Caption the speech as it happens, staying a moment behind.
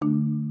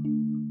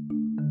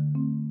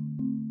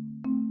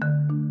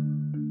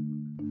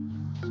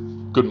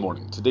Good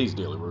morning. Today's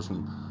daily verse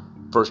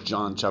from 1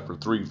 John chapter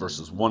 3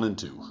 verses 1 and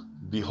 2.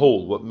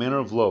 Behold, what manner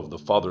of love the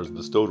Father has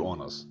bestowed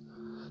on us,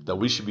 that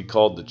we should be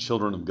called the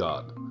children of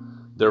God.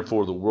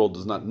 Therefore the world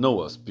does not know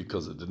us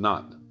because it did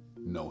not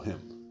know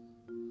him.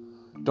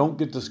 Don't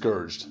get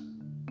discouraged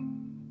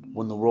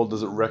when the world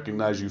doesn't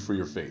recognize you for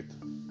your faith.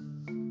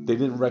 They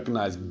didn't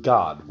recognize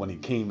God when he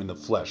came in the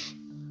flesh,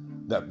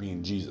 that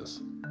being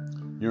Jesus.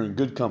 You're in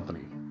good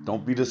company.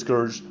 Don't be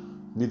discouraged,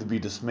 neither be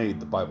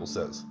dismayed, the Bible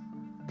says.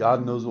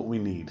 God knows what we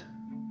need,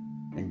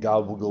 and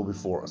God will go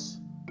before us.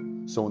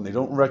 So when they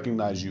don't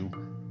recognize you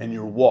and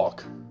your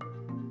walk,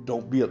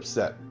 don't be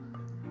upset.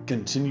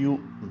 Continue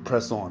and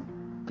press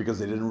on, because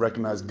they didn't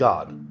recognize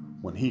God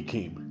when he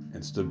came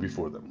and stood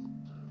before them.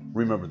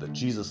 Remember that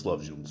Jesus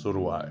loves you, and so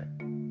do I.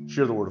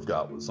 Share the word of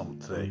God with someone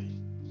today.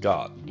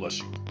 God bless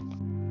you.